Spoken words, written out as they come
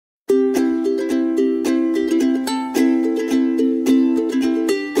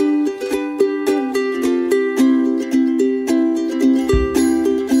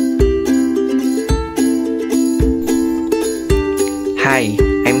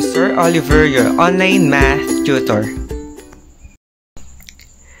I'm Sir Oliver, your online math tutor.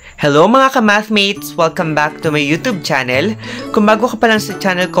 Hello mga kaMathmates! Welcome back to my YouTube channel. Kung bago ka pa lang sa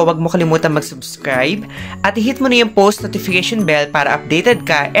channel ko, huwag mo kalimutan mag-subscribe at i-hit mo na yung post notification bell para updated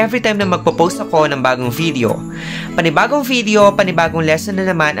ka every time na magpo-post ako ng bagong video. Panibagong video, panibagong lesson na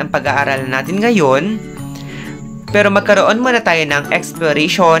naman ang pag-aaralan natin ngayon. Pero magkaroon muna tayo ng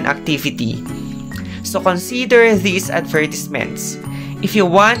exploration activity. So consider these advertisements. If you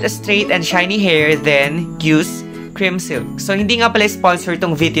want a straight and shiny hair, then use cream silk. So, hindi nga pala sponsor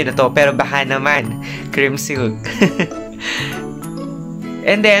tong video na to, pero baka naman, cream silk.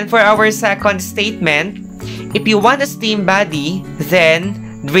 And then, for our second statement, if you want a slim body, then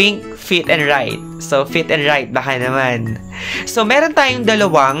drink Fit and Right. So, Fit and Right, baka naman. So, meron tayong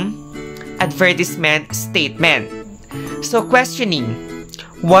dalawang advertisement statement. So, questioning.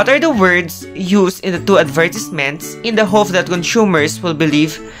 What are the words used in the two advertisements in the hope that consumers will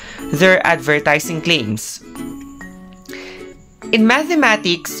believe their advertising claims? In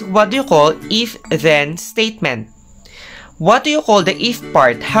mathematics, what do you call if-then statement? What do you call the if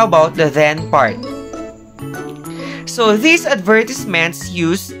part? How about the then part? So these advertisements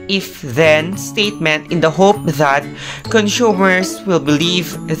use if-then statement in the hope that consumers will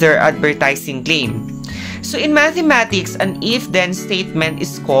believe their advertising claim. So in mathematics, an if-then statement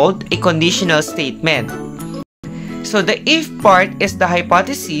is called a conditional statement. So the if part is the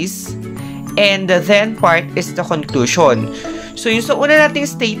hypothesis and the then part is the conclusion. So, yung sa una nating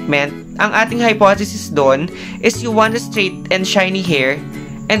statement, ang ating hypothesis doon is you want a straight and shiny hair.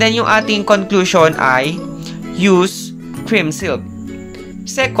 And then, yung ating conclusion ay use cream silk.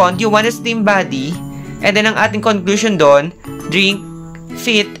 Second, you want a slim body. And then, ang ating conclusion doon, drink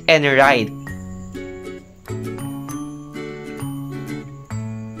Fit and Right.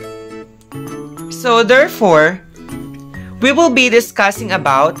 So, therefore, we will be discussing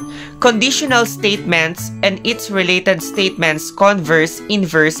about conditional statements and its related statements, converse,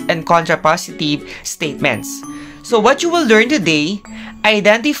 inverse, and contrapositive statements. So what you will learn today,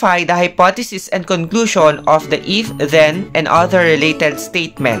 identify the hypothesis and conclusion of the if, then, and other related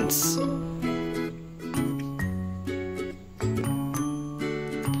statements.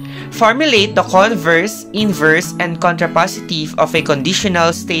 Formulate the converse, inverse, and contrapositive of a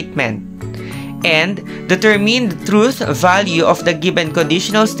conditional statement. And determine the truth value of the given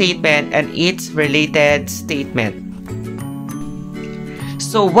conditional statement and its related statement.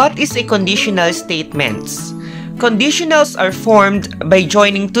 So, what is a conditional statement? Conditionals are formed by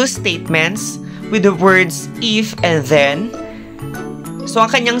joining two statements with the words if and then. So, ang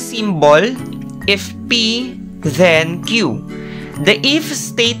kanyang symbol, if P, then Q. The if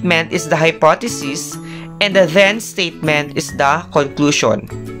statement is the hypothesis and the then statement is the conclusion.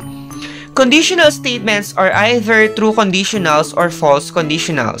 Conditional statements are either true conditionals or false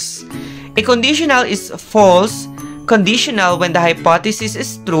conditionals. A conditional is false conditional when the hypothesis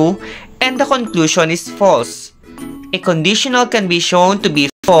is true and the conclusion is false. A conditional can be shown to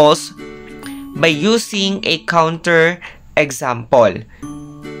be false by using a counter example.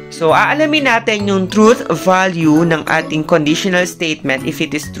 So, aalamin natin yung truth value ng ating conditional statement if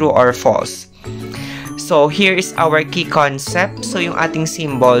it is true or false. So, here is our key concept. So, yung ating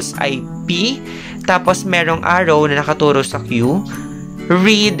symbols ay P, tapos merong arrow na nakaturo sa Q.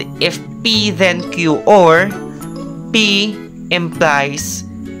 Read if P then Q or P implies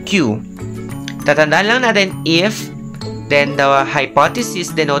Q. Tatandaan lang natin if, then the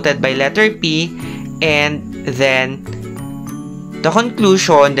hypothesis denoted by letter P, and then the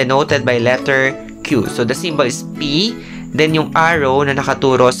conclusion denoted by letter Q. So, the symbol is P, then yung arrow na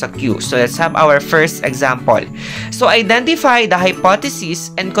nakaturo sa Q. So, let's have our first example. So, identify the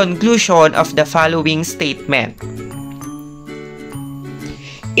hypothesis and conclusion of the following statement.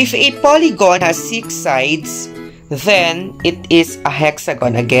 If a polygon has 6 sides, then it is a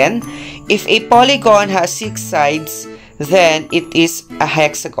hexagon. Again, if a polygon has 6 sides, then it is a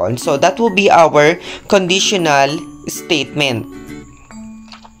hexagon. So, that will be our conditional statement.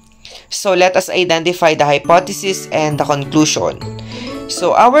 So, let us identify the hypothesis and the conclusion.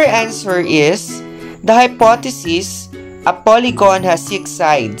 So, our answer is, the hypothesis, a polygon has 6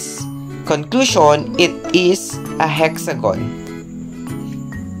 sides. Conclusion, it is a hexagon.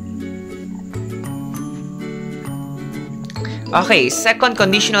 Okay, second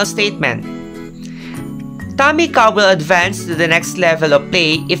conditional statement. Tamika will advance to the next level of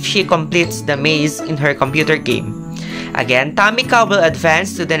play if she completes the maze in her computer game. Again, Tamika will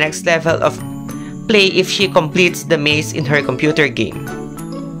advance to the next level of play if she completes the maze in her computer game.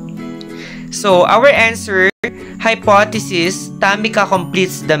 So, our answer, hypothesis, Tamika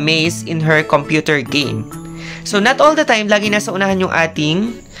completes the maze in her computer game. So, not all the time, lagi nasa unahan yung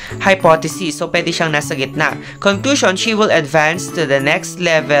ating hypothesis. So, pwede siyang nasa gitna. Conclusion, she will advance to the next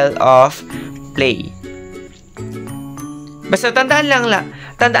level of play. Basta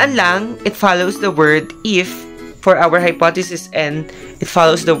tandaan lang, it follows the word if for our hypothesis and it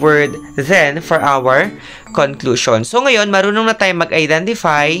follows the word then for our conclusion. So, ngayon, marunong na tayo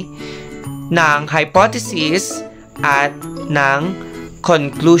mag-identify ng hypothesis at ng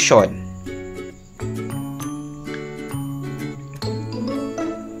conclusion.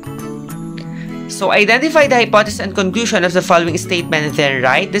 So, identify the hypothesis and conclusion of the following statement, then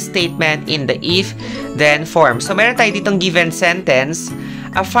write the statement in the if-then form. So, meron tayo ditong given sentence.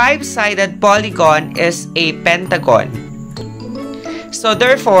 A 5-sided polygon is a pentagon. So,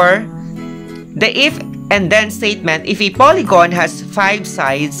 therefore, the if and then statement, if a polygon has 5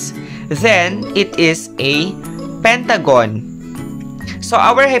 sides, then it is a pentagon. So,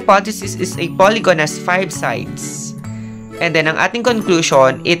 our hypothesis is a polygon has 5 sides. And then, ang ating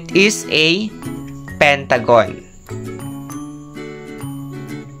conclusion, it is a pentagon.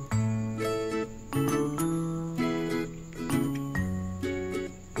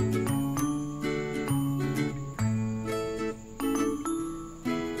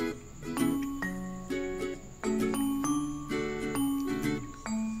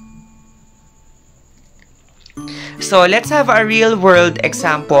 So, let's have a real-world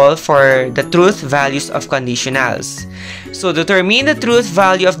example for the truth values of conditionals. So, determine the truth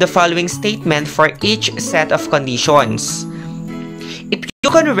value of the following statement for each set of conditions. If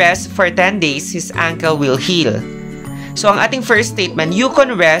Yukon rests for 10 days, his ankle will heal. So, ang ating first statement,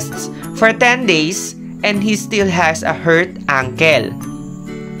 Yukon rests for 10 days and he still has a hurt ankle.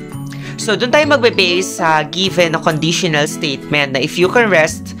 So, doon tayo magbe-base sa given na conditional statement na if Yukon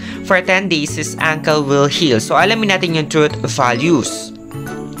rests for 10 days, his ankle will heal. So, alamin natin yung truth values.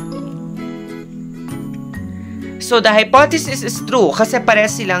 So, the hypothesis is true kasi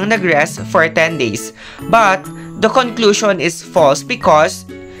pares silang nag-rest for 10 days. But, the conclusion is false because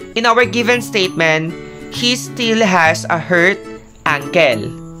in our given statement, he still has a hurt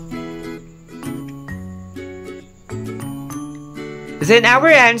ankle. Then, our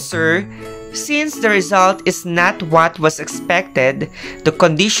answer, since the result is not what was expected, the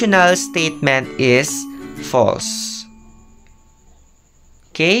conditional statement is false.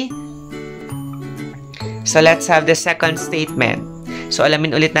 Okay? So, let's have the second statement. So,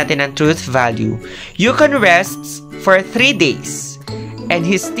 alamin ulit natin ang truth value. Yukon rests for 3 days and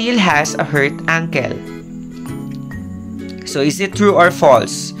he still has a hurt ankle. So, is it true or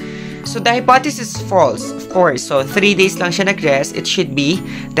false? So, the hypothesis is false, of course. So, 3 days lang siya nag-rest. It should be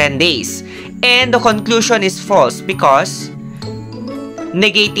 10 days. And the conclusion is false because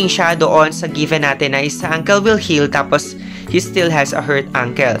negating siya doon sa given natin na his ankle will heal tapos he still has a hurt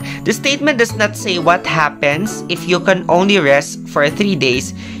ankle. The statement does not say what happens if you can only rest for 3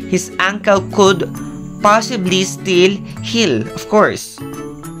 days. His ankle could possibly still heal, of course.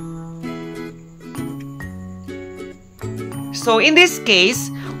 So, in this case,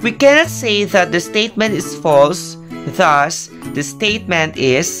 we cannot say that the statement is false. Thus, the statement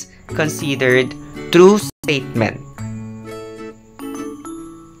is considered true statement.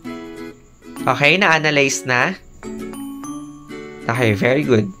 Okay, na-analyze na? Okay, very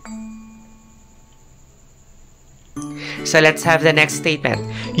good. So, let's have the next statement.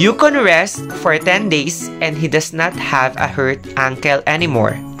 Yukon rests for 10 days and he does not have a hurt ankle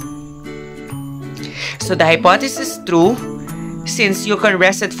anymore. So, the hypothesis is true since Yukon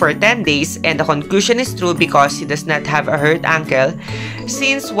rested for 10 days and the conclusion is true because he does not have a hurt ankle.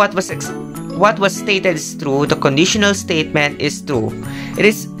 Since what was stated is true, the conditional statement is true. It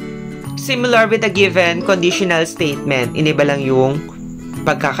is similar with the given conditional statement. Iniba lang yung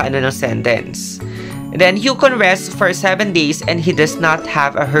pagkakaano ng sentence. Then, Yukon rests for 7 days and he does not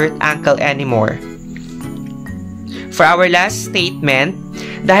have a hurt ankle anymore. For our last statement,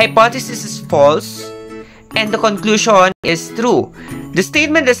 the hypothesis is false and the conclusion is true. The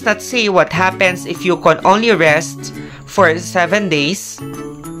statement does not say what happens if you can only rest for 7 days.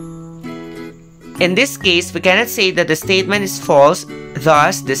 In this case, we cannot say that the statement is false.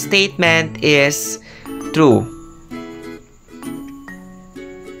 Thus, the statement is true.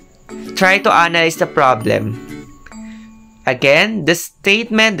 Try to analyze the problem. Again, the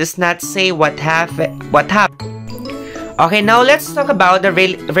statement does not say what happened. Okay, now let's talk about the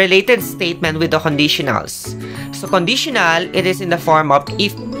related statement with the conditionals. So, conditional, it is in the form of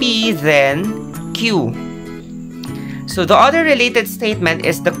if P, then Q. So, the other related statement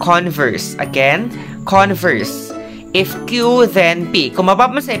is the converse. Again, converse. If Q, then P. Kung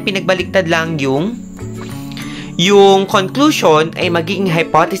mapapansin, pinagbaliktad lang yung yung conclusion ay magiging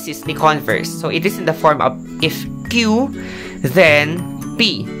hypothesis ni Converse. So, it is in the form of if Q, then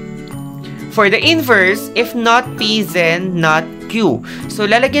P. For the inverse, if not P, then not Q. So,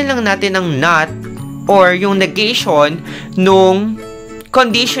 lalagyan lang natin ng not or yung negation nung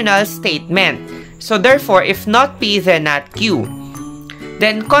conditional statement. So, therefore, if not P, then not Q.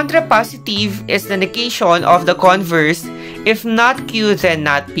 Then, contrapositive is the negation of the converse. If not Q, then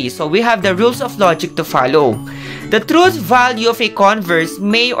not P. So, we have the rules of logic to follow. The truth value of a converse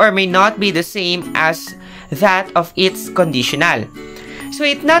may or may not be the same as that of its conditional. So,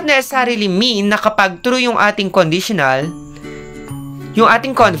 it not necessarily mean na kapag true yung ating conditional, yung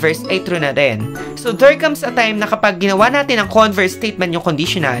ating converse ay true na rin. So, there comes a time na kapag ginawa natin ang converse statement yung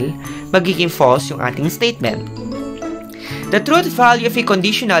conditional, magiging false yung ating statement. The truth value of a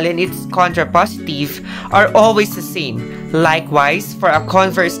conditional and its contrapositive are always the same. Likewise, for a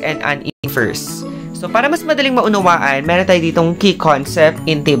converse and an inverse. So, para mas madaling maunawaan, meron tayo ditong key concept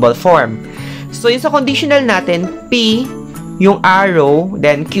in table form. So, yung sa conditional natin, P, yung arrow,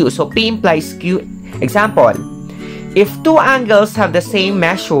 then Q. So, P implies Q. Example, if two angles have the same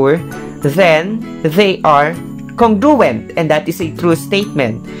measure, then they are congruent. And that is a true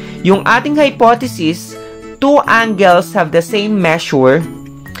statement. Yung ating hypothesis, two angles have the same measure.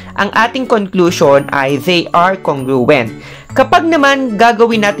 Ang ating conclusion ay they are congruent. Kapag naman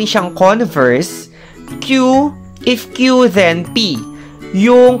gagawin natin siyang converse, Q, if Q, then P.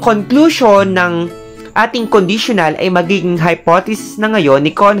 Yung conclusion ng ating conditional ay magiging hypothesis na ngayon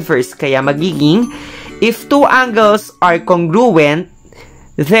ni converse. Kaya magiging, if two angles are congruent,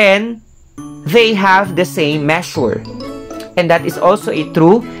 then they have the same measure. And that is also a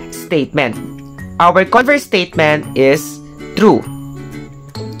true statement. Our converse statement is true.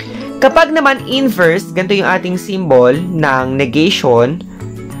 Kapag naman inverse, ganito yung ating symbol ng negation,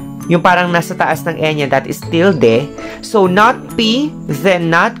 yung parang nasa taas ng N yan, that is tilde. So, not P, then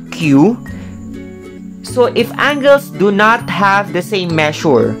not Q. So, if angles do not have the same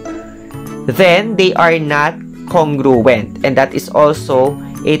measure, then they are not congruent. And that is also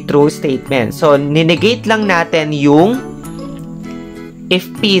a true statement. So, ninegate lang natin yung if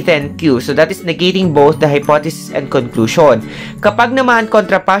P, then Q. So, that is negating both the hypothesis and conclusion. Kapag naman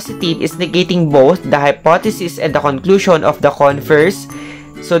contrapositive is negating both the hypothesis and the conclusion of the converse.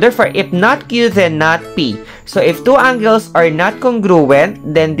 So, therefore, if not Q, then not P. So, if two angles are not congruent,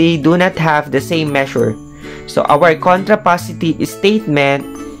 then they do not have the same measure. So, our contrapositive statement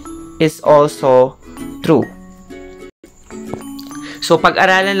is also true. So,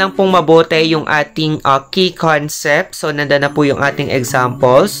 pag-aralan lang pong mabuti yung ating key concept. So, nandun na po yung ating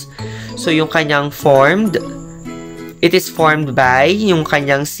examples. So, yung kanyang formed, it is formed by yung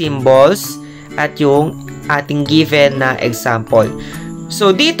kanyang symbols at yung ating given na example.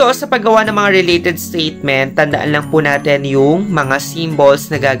 So, dito sa paggawa ng mga related statement, tandaan lang po natin yung mga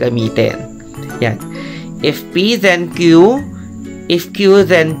symbols na gagamitin. Yan. If P, then Q. If Q,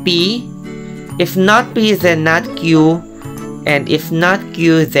 then P. If not P, then not Q. And if not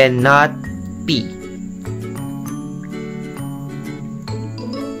Q, then not P.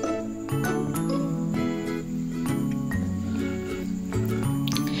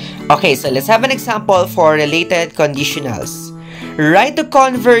 Okay, so let's have an example for related conditionals. Write the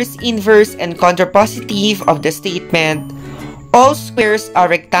converse, inverse, and contrapositive of the statement. All squares are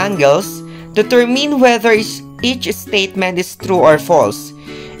rectangles. Determine whether each statement is true or false.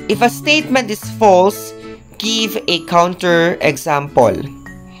 If a statement is false, give a counter example.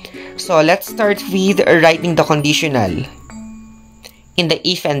 So let's start with writing the conditional in the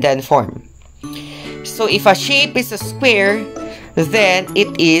if and then form. So if a shape is a square, then it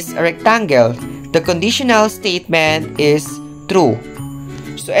is a rectangle. The conditional statement is true.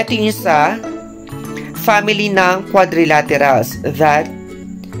 So, ito yung sa family ng quadrilaterals, that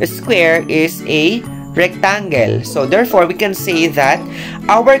a square is a rectangle. So, therefore, we can say that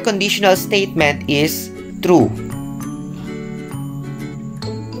our conditional statement is true.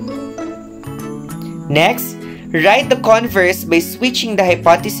 Next, write the converse by switching the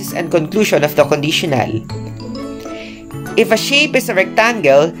hypothesis and conclusion of the conditional. If a shape is a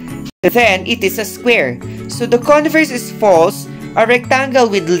rectangle, then it is a square. So the converse is false. A rectangle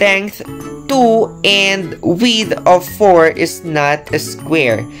with length 2 and width of 4 is not a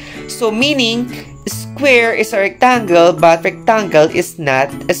square. So meaning, square is a rectangle, but rectangle is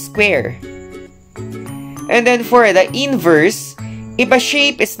not a square. And then for the inverse, if a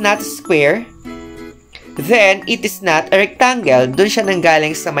shape is not a square, then it is not a rectangle. Doon siya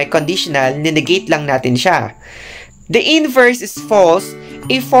nanggaling sa may conditional, ninegate lang natin siya. The inverse is false.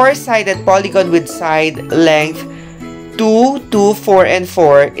 A four-sided polygon with side length 2, 2, 4, and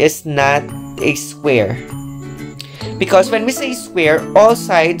 4 is not a square. Because when we say square, all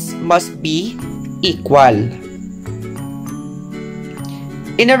sides must be equal.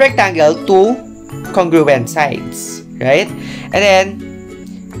 In a rectangle, two congruent sides, right? And then,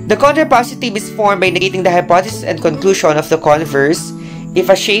 the contrapositive is formed by negating the hypothesis and conclusion of the converse.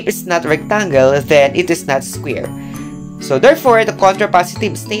 If a shape is not rectangle, then it is not square. So therefore, the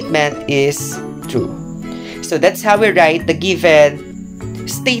contrapositive statement is true. So that's how we write the given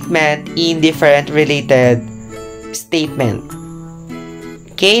statement in different related statement.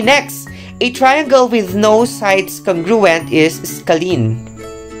 Okay, next. A triangle with no sides congruent is scalene.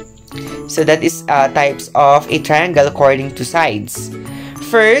 So that is types of a triangle according to sides.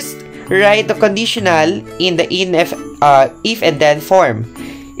 First, write the conditional in the if and then form.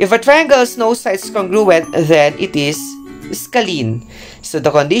 If a triangle has no sides congruent, then it is scalene. So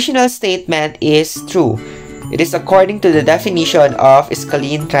the conditional statement is true. It is according to the definition of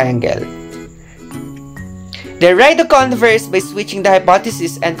scalene triangle. Then write the converse by switching the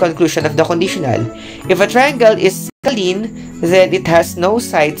hypothesis and conclusion of the conditional. If a triangle is scalene, then it has no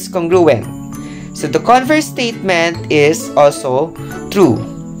sides congruent. So the converse statement is also true.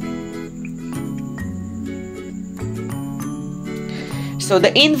 So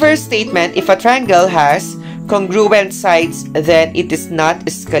the inverse statement, if a triangle has congruent sides, then it is not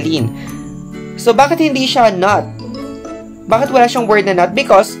scalene. So bakit hindi siya not? Bakit wala siyang word na not?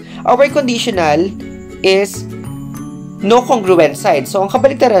 Because our conditional is no congruent sides. So ang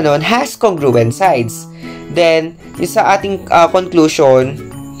kabaliktaran nun has congruent sides. Then, sa ating conclusion,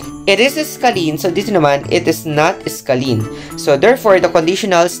 it is scalene. So dito naman, it is not scalene. So therefore, the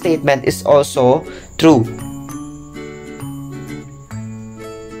conditional statement is also true.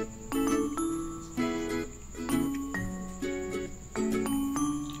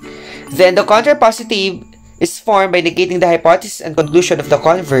 Then the contrapositive is formed by negating the hypothesis and conclusion of the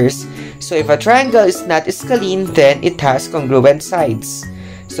converse. So if a triangle is not scalene, then it has congruent sides.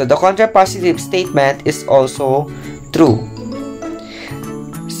 So the contrapositive statement is also true.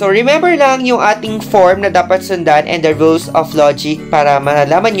 So remember lang yung ating form na dapat sundan and the rules of logic para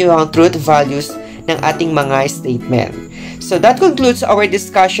malaman nyo ang truth values ng ating mga statement. So that concludes our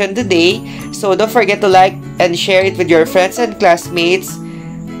discussion today. So don't forget to like and share it with your friends and classmates.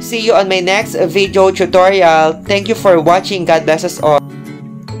 See you on my next video tutorial. Thank you for watching. God bless us all.